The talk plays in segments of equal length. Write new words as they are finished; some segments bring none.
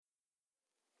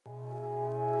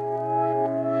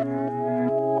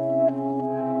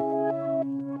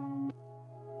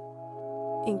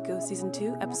Inko Season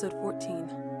 2, Episode 14.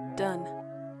 Done.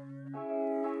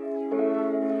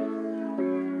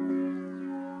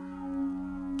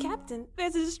 Captain,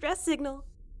 there's a distress signal.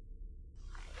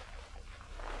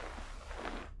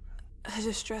 A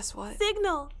distress what?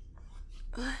 Signal!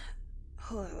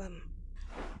 Hold on,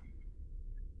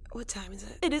 what time is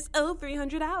it? It is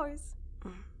 0300 hours.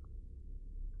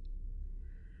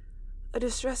 A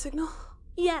distress signal?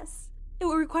 Yes. It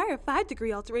will require a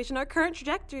 5-degree alteration in our current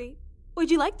trajectory. Would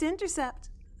you like to intercept?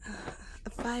 A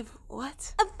 5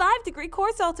 what? A 5-degree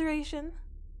course alteration.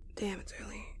 Damn, it's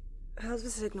early. How's the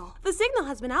signal? The signal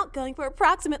has been outgoing for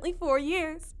approximately 4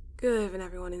 years. Good, and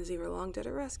everyone in Zebra Long Dead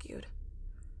are rescued.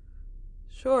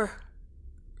 Sure.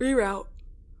 Reroute.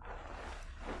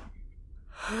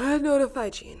 Notify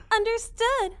Jean.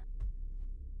 Understood.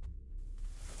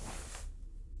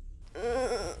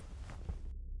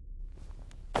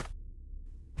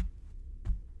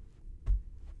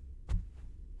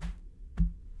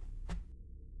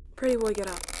 Pretty boy, get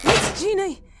up. It's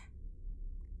Gina!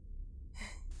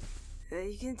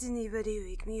 Why can't anybody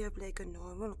wake me up like a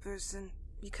normal person?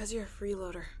 Because you're a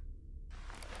freeloader.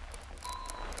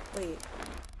 Wait,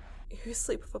 you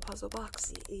sleep with a puzzle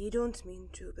box. I don't mean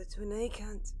to, but when I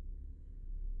can't,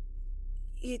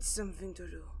 it's something to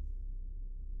do.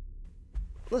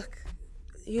 Look,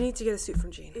 you need to get a suit from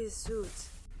Jean. A suit.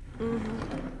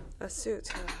 A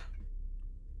suit,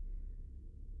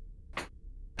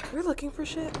 We're looking for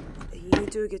shit. You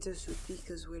need to get a suit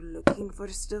because we're looking for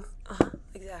stuff.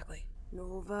 Exactly.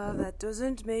 Nova, that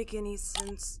doesn't make any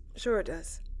sense. Sure it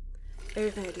does.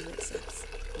 Everything I do makes sense.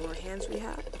 The more hands we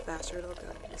have, the faster it'll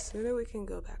go. The sooner we can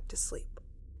go back to sleep.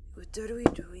 What are we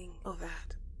doing? Oh,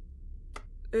 that.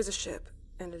 There's a ship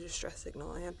and a distress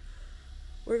signal, and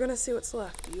we're gonna see what's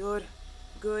left. You're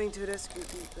going to rescue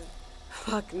people.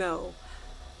 Fuck no.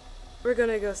 We're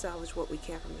gonna go salvage what we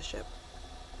can from the ship.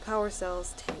 Power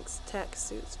cells, tanks, tech,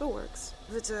 suits, the works.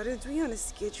 But aren't we on a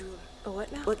schedule? A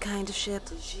what now? What kind of ship?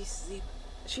 Does she sleep?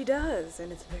 She does,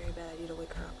 and it's a very bad idea to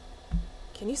wake her up.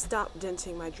 Can you stop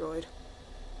denting my droid?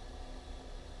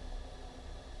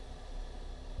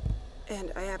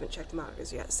 And I haven't checked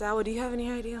monitors yet. Sawa, do you have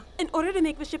any idea? In order to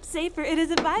make the ship safer, it is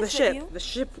advised that you... The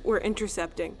ship we're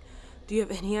intercepting. Do you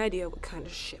have any idea what kind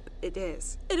of ship it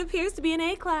is? It appears to be an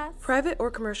A-class. Private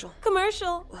or commercial?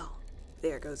 Commercial. Well,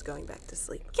 there goes going back to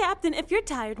sleep. Captain, if you're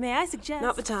tired, may I suggest...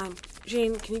 Not the time.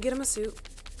 Jean, can you get him a suit?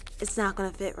 It's not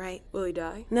gonna fit right. Will he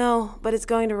die? No, but it's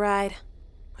going to ride.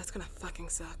 That's gonna fucking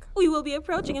suck. We will be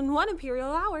approaching in 1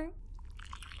 Imperial hour.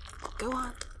 Go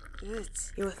on. Good.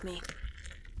 You're with me.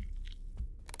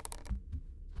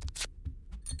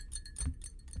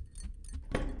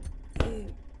 Hey,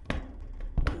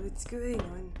 what's going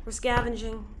on? We're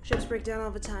scavenging. Ships break down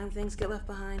all the time. Things get left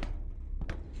behind.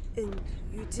 And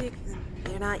you take them.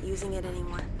 They're not using it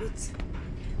anymore.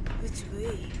 Which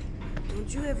way?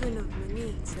 Don't you have enough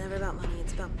money? It's never about money.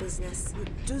 It's about business. It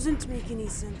doesn't make any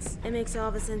sense. It makes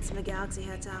all the sense in the galaxy,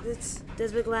 Hattop.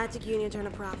 Does the Galactic Union turn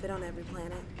a profit on every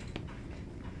planet?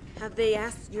 Have they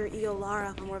asked your EO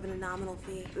Lara for more than a nominal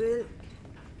fee? Well,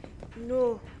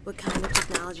 no. What kind of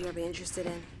technology are they interested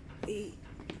in?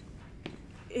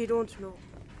 I don't know.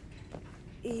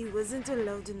 He wasn't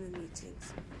allowed in the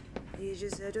meetings. He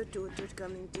just had a tutor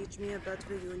come and teach me about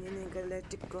the Union and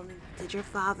Galactic Common. Did your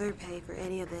father pay for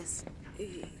any of this?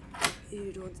 I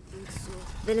don't think so.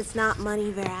 Then it's not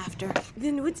money they're after.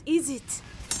 Then what is it?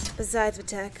 Besides the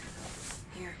tech.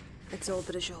 Here, it's old,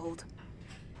 but it should hold.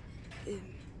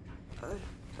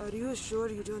 Are you sure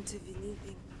you don't have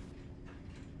anything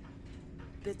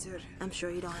better? I'm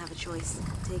sure you don't have a choice.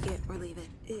 Take it or leave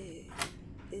it.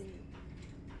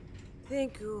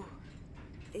 Thank you.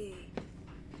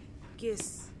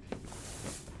 Guess.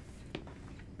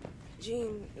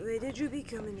 Jean, why did you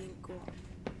become an Inko?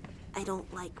 I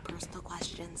don't like personal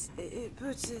questions.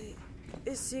 But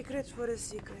a secret for a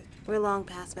secret. We're long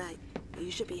past that.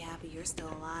 You should be happy you're still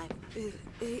alive.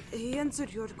 He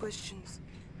answered your questions.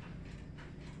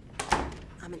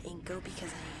 I'm an Inko because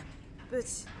I am.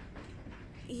 But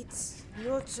it's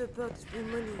not about the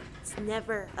money. It's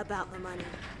never about the money.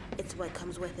 It's what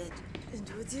comes with it. And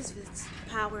what is it?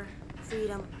 Power,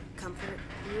 freedom, comfort.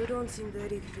 You don't seem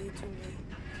very free to me.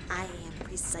 I am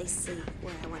precisely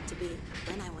where I want to be,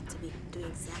 when I want to be, doing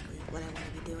exactly what I want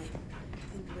to be doing.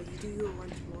 And why do you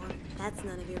want more? That's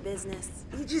none of your business.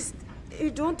 I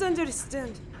don't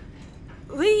understand.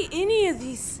 Why any of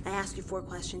these? I asked you 4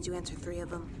 questions, you answered 3 of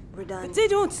them. We're done. But they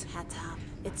don't. Hattop,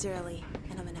 it's early,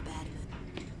 and I'm in a bad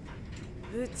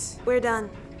mood. But we're done.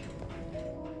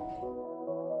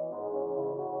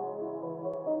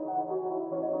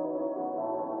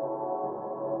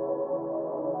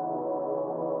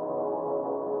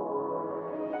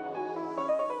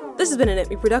 This has been an It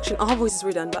Me production. All voices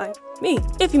were done by me.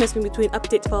 If you miss me between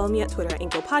updates, follow me at Twitter at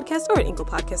Inkle Podcast or at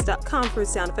inklepodcast.com for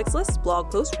sound effects lists,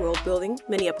 blog posts, world building,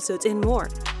 mini episodes, and more.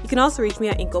 You can also reach me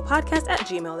at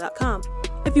inklepodcast@gmail.com.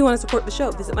 If you want to support the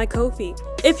show, visit my Ko-fi.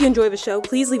 If you enjoy the show,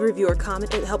 please leave a review or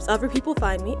comment. It helps other people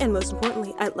find me, and most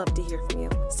importantly, I'd love to hear from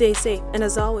you. Stay safe, and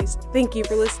as always, thank you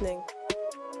for listening.